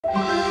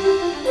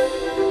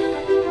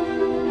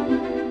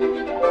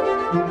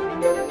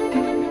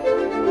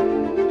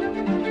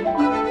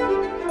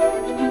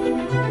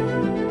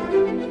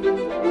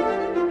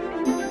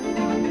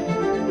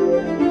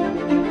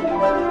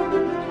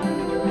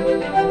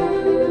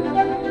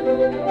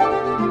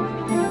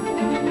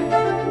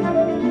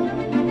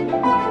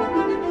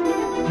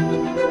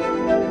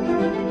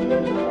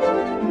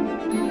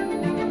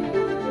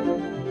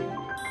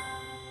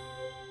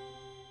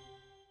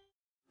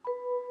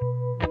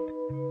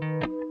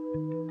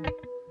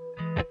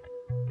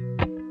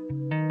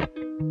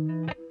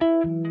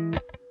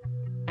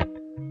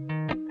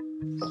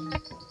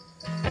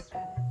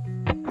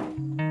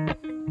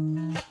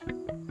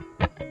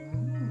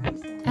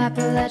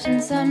Appalachian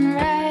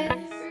sunrise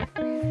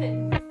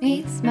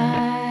meets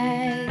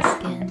my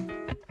skin.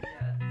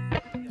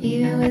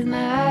 Even with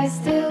my eyes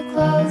still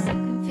closed, I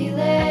can feel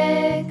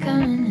it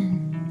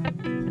coming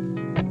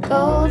in.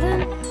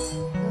 Golden,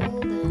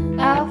 golden,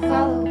 I'll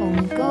follow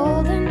only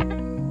golden,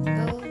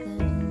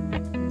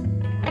 golden,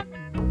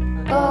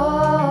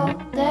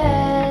 golden,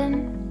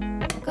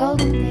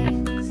 golden things.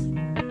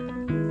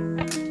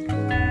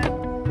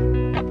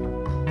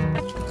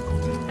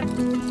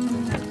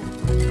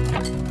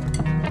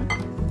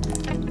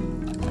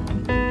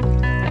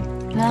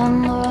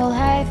 Mountain laurel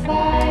high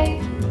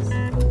fives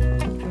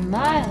for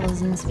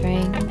miles in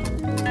spring.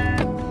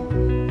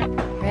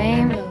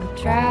 Rainbow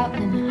trout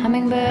and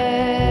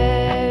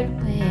hummingbird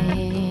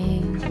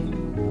wing.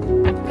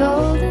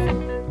 Golden,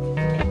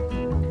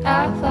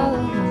 I'll follow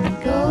only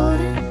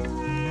golden,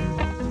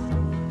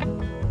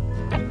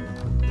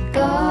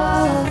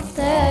 golden,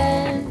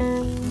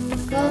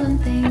 golden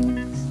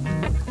things.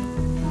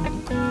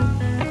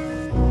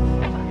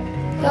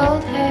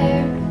 Gold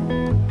hair,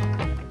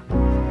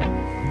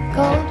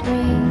 gold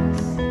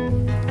rings,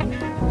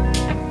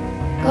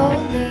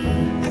 gold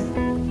leaves,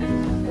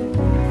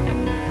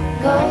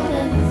 gold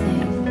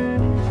anything,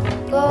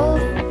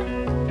 golden,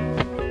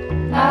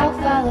 I'll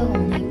follow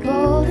only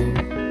golden,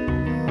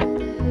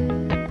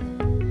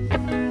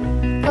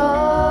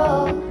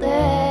 golden,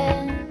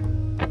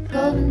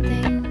 golden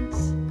things.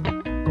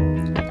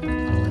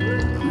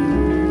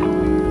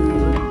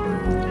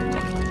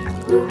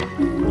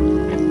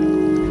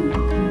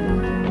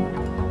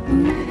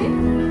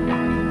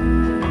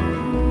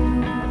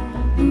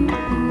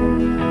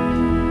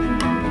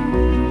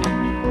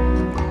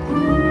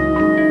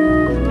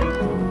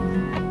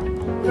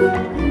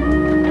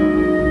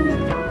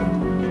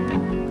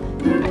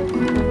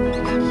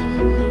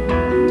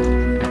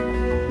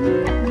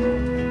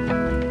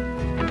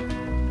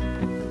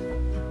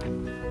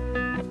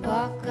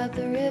 Walk up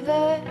the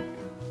river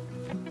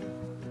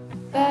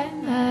by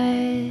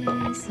my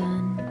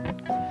sun.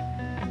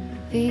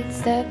 Feet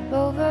step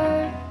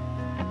over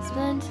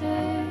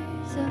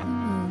splinters of the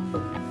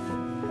moon.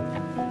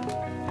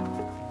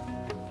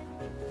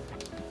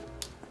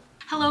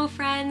 Hello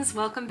friends,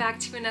 welcome back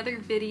to another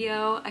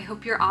video. I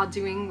hope you're all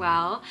doing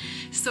well.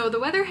 So the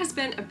weather has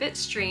been a bit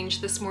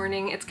strange this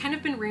morning. It's kind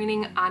of been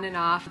raining on and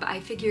off, but I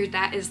figured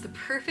that is the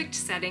perfect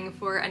setting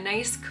for a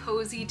nice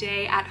cozy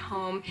day at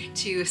home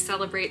to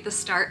celebrate the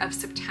start of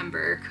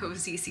September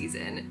cozy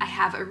season. I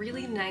have a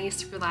really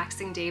nice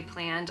relaxing day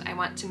planned. I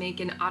want to make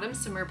an autumn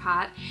simmer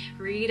pot,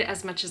 read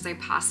as much as I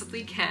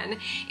possibly can,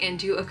 and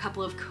do a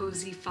couple of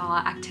cozy fall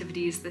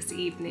activities this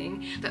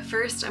evening. But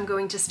first I'm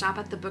going to stop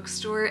at the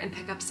bookstore and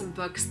pick up some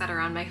books that are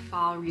on my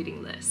fall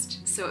reading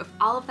list. So if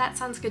all of that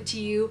sounds good to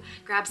you,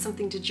 grab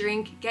something to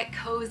drink, get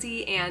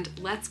cozy, and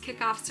let's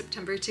kick off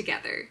September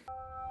together.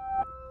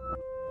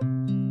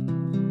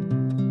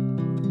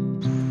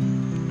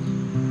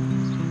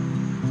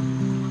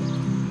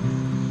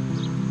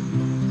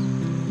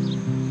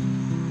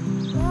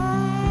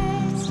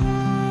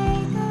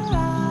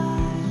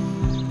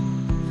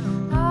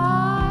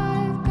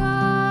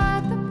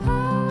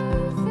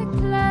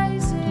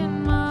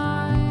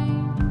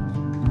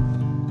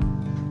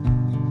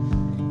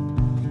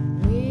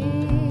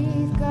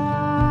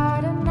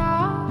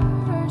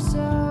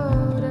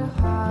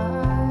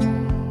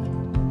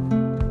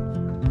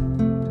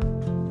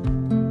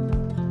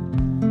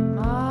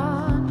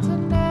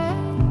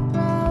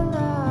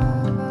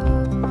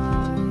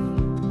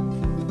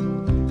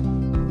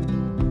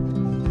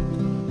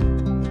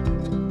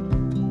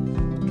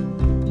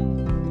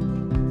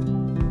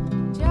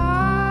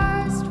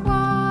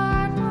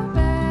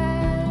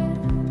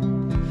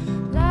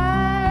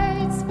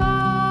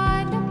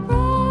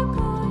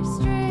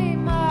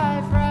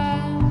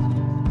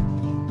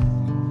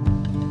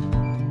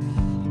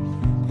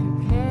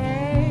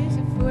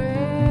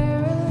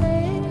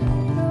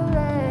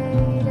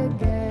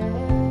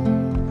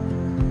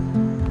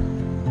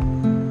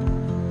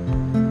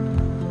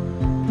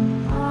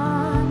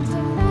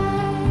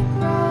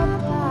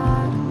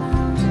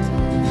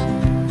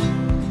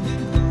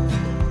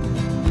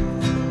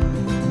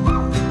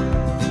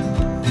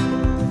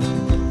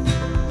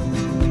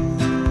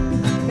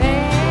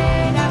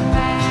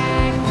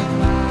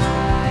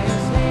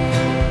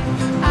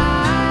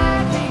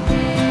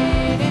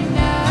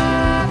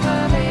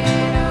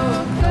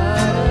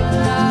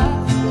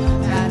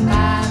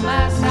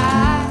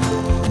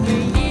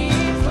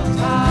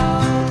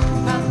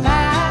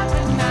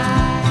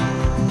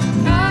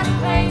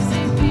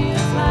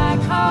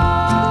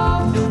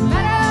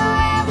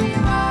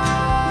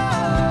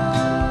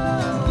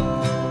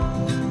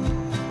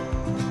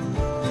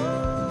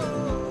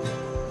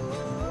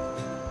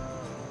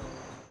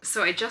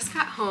 So I just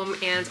got home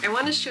and I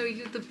want to show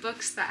you the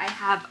books that I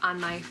have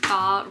on my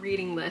fall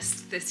reading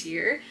list this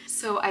year.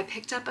 So I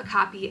picked up a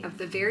copy of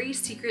The Very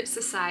Secret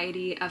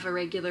Society of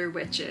Irregular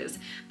Witches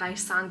by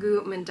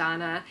Sangu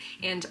Mandana,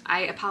 and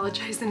I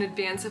apologize in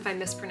advance if I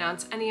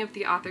mispronounce any of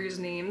the author's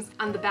names.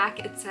 On the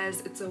back it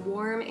says it's a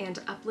warm and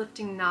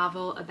uplifting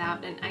novel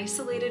about an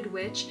isolated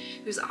witch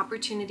whose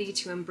opportunity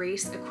to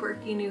embrace a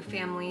quirky new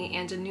family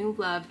and a new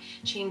love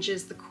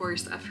changes the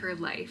course of her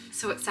life.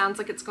 So it sounds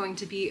like it's going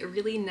to be a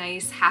really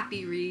nice, happy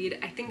read.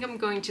 I think I'm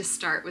going to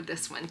start with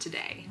this one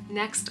today.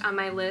 Next on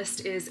my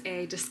list is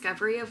A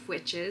Discovery of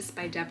Witches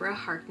by Deborah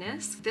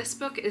Harkness. This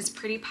book is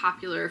pretty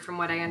popular from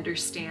what I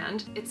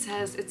understand. It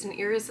says it's an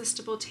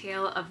irresistible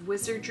tale of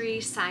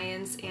wizardry,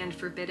 science, and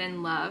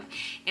forbidden love,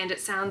 and it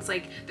sounds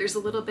like there's a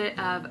little bit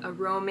of a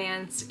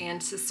romance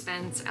and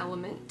suspense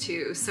element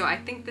too, so I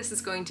think this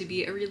is going to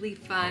be a really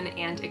fun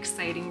and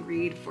exciting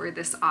read for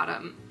this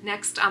autumn.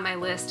 Next on my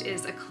list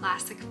is a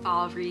classic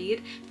fall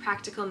read,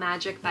 Practical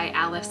Magic by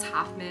Alice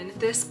Hoffman.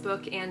 This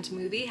book and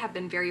movie have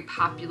been very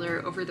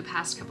popular over the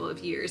past couple of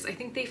years. I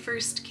think they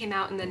first came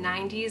out in the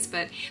 90s,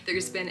 but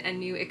there's been a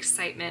new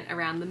excitement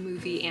around the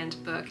movie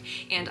and book,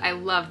 and I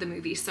love the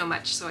movie so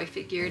much, so I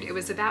figured it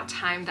was about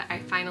time that I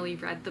finally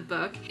read the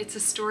book. It's a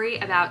story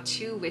about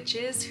two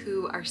witches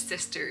who are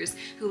sisters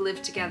who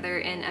live together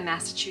in a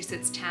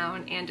Massachusetts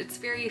town, and it's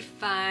very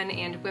fun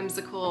and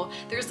whimsical.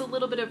 There's a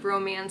little bit of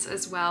romance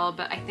as well,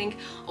 but I think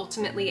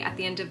ultimately at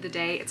the end of the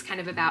day it's kind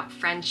of about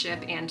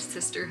friendship and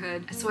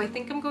sisterhood. So I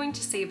think I'm going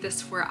to save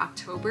this for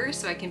October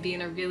so I can be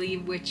in a really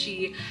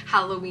witchy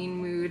Halloween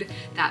mood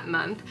that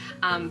month,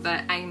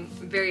 but I'm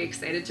very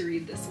excited to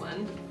read this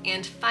one.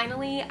 And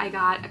finally I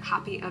got a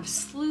copy of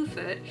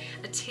Slewfoot,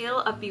 A Tale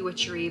of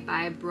Bewitchery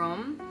by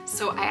Brom.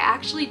 So I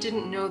actually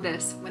didn't know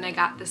this when I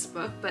got this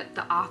book, but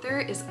the author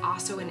is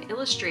also an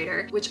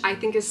illustrator, which I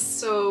think is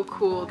so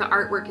cool. The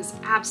artwork is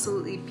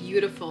absolutely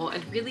beautiful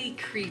and really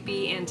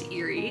creepy and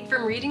eerie.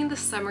 From reading the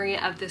summary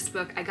of this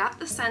book, I got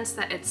the sense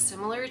that it's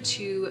similar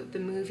to the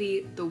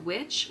movie The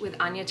Witch with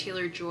Anya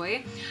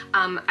Taylor-Joy.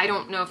 I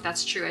don't know if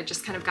that's true, I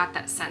just kind of got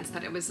that sense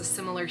that it was a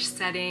similar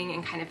setting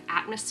and kind of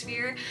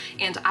atmosphere,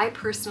 and I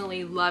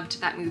personally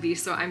loved that movie,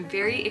 so I'm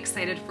very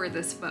excited for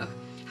this book.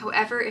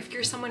 However, if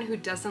you're someone who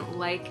doesn't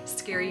like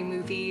scary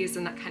movies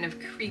and that kind of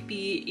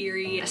creepy,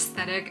 eerie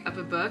aesthetic of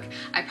a book,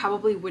 I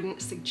probably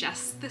wouldn't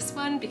suggest this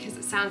one because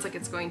it sounds like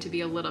it's going to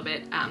be a little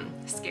bit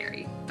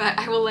scary. But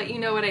I will let you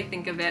know what I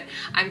think of it.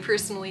 I'm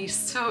personally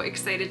so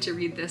excited to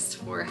read this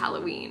for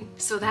Halloween.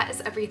 So that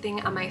is everything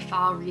on my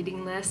fall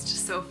reading list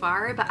so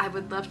far, but I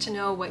would love to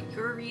know what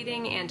you're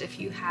reading and if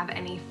you have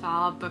any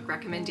fall book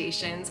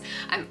recommendations.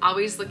 I'm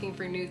always looking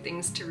for new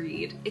things to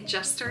read. It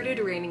just started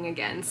raining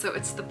again, so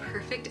it's the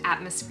perfect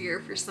atmosphere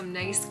for some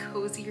nice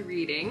cozy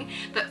reading.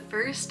 But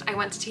first I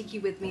want to take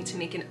you with me to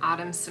make an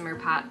autumn simmer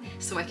pot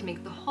so I can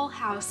make the whole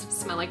house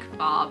smell like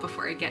fall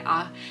before I get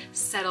all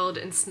settled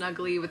and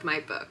snuggly with my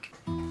book.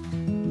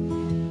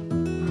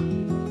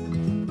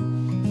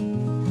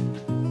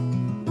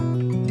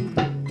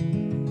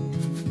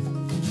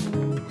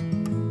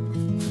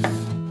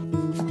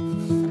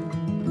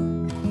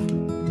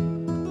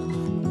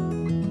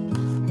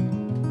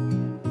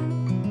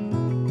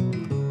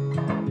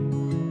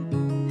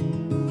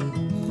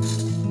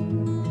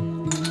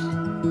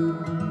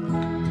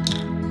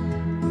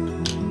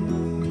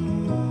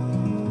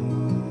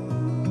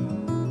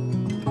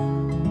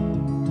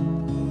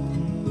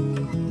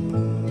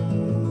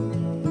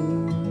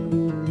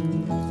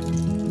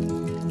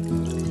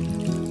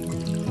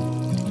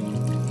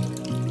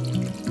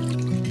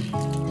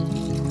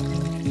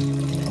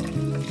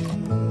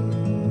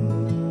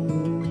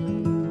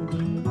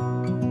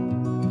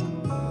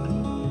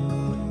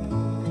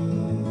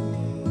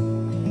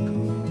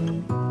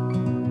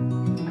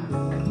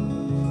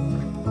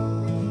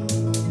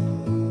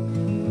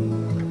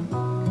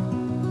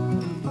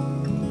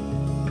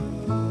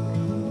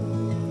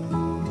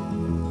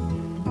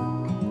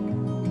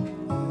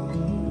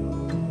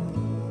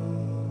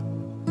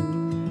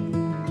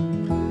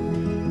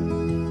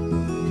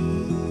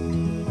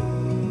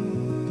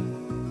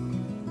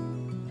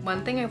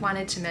 One thing I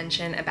wanted to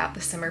mention about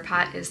the simmer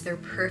pot is they're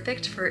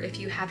perfect for if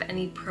you have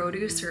any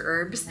produce or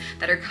herbs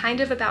that are kind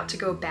of about to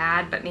go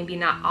bad, but maybe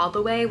not all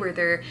the way, where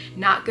they're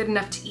not good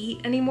enough to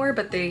eat anymore,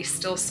 but they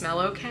still smell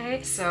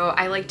okay. So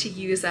I like to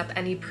use up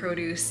any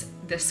produce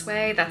this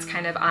way that's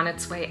kind of on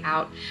its way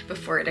out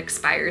before it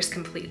expires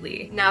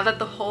completely. Now that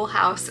the whole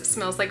house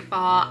smells like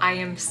fall, I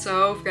am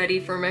so ready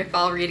for my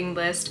fall reading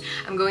list.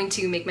 I'm going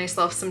to make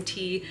myself some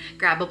tea,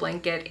 grab a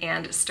blanket,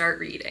 and start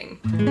reading.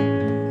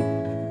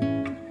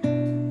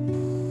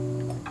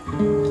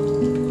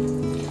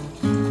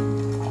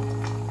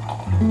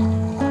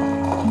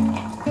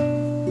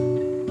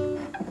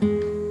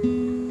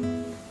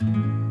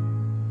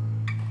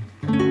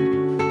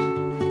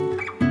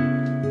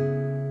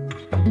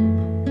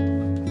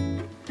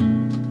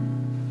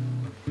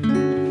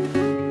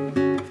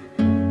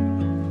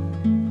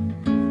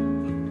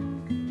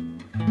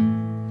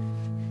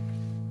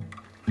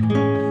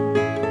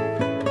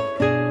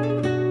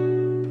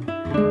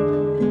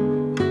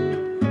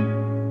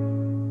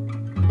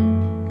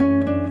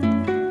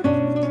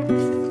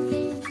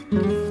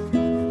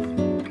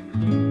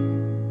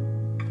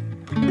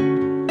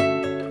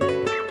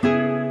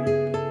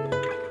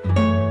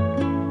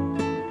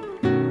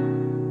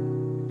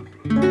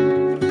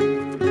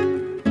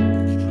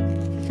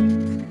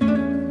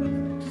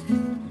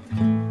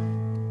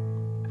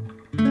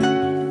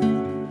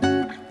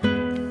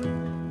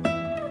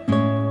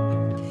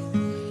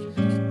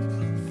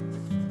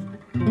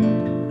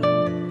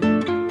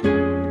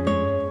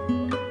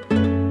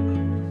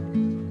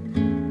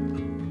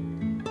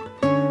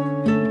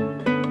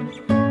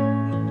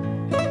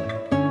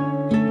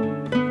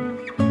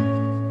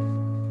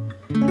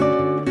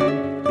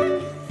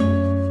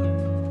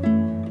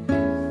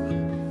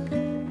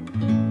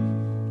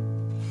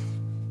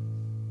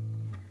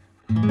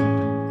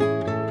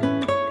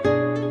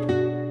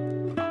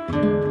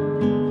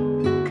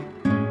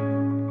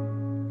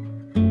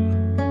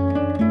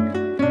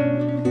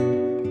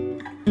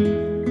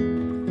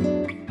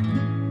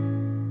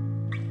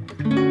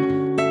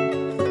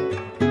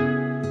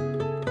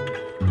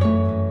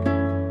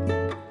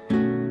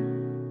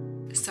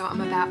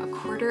 about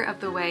a quarter of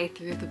the way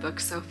through the book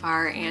so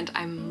far and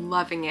I'm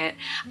loving it.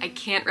 I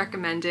can't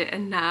recommend it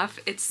enough.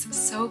 It's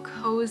so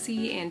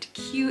cozy and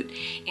cute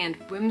and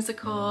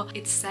whimsical.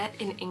 It's set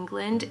in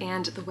England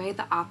and the way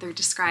the author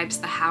describes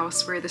the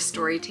house where the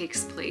story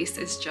takes place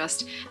is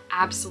just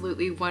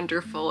absolutely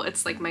wonderful.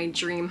 It's like my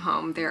dream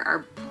home. There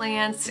are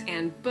plants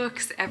and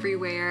books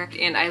everywhere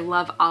and I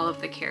love all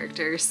of the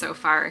characters so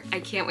far. I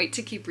can't wait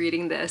to keep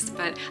reading this,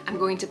 but I'm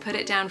going to put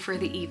it down for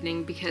the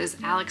evening because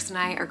Alex and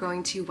I are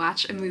going to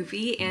watch a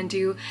movie and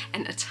do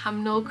an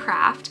autumnal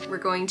craft. We're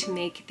going to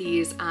make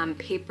these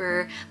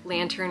paper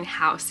lantern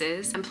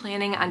houses. I'm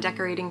planning on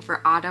decorating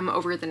for autumn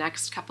over the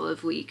next couple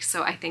of weeks,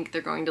 so I think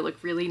they're going to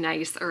look really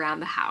nice around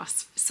the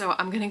house. So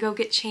I'm gonna go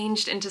get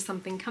changed into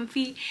something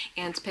comfy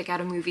and pick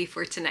out a movie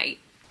for tonight.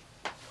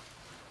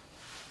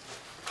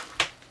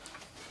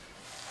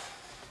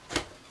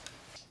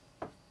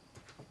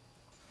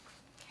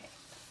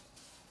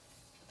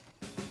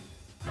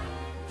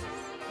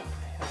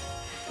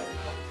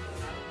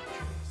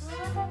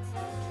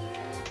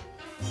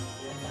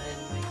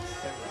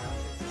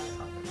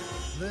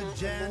 The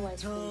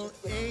gentle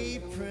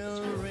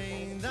April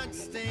rain that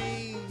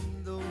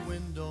stained the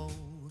window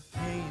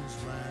panes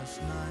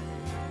last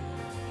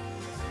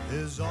night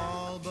is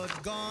all but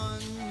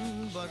gone,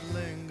 but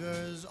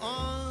lingers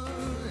on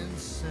in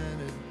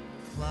scented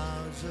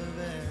clouds of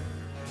air.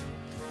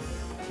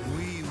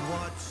 We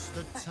watch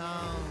the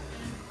town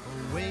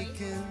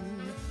awaken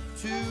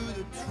to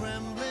the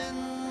trembling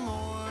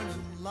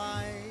morning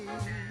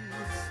lights.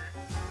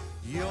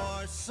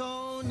 You're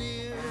so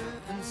near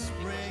and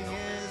spring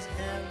is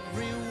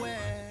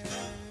everywhere.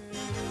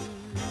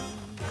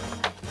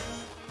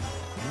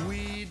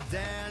 We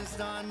danced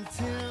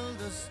until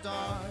the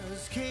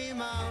stars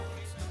came out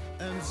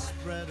and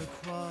spread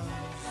across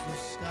the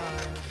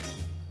sky.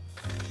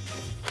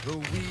 The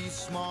wee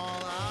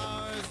small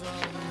hours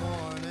of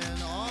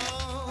morning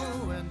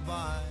all went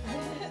by.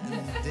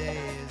 The day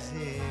is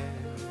here.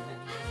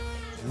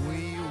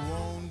 We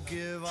won't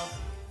give up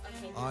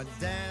our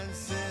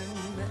dancing,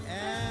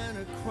 and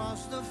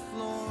across the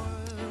floor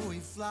we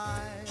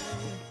fly.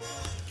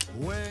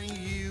 When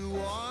you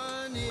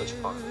are near,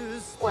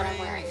 What I'm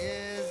wearing.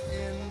 is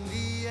in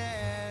the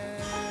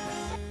air.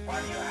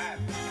 Why do you have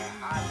a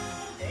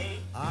hot day?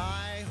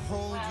 I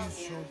hold you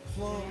so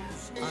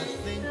close, I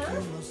think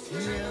you must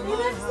hear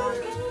my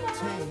heart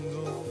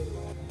tingle.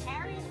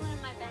 Harry is one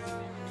of my best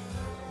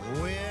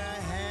friends. We're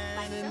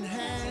hand in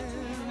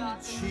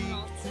hand, cheek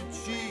to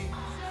cheek,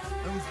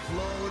 and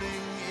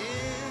floating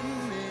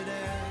in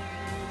midair.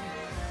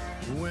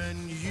 When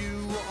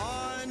you are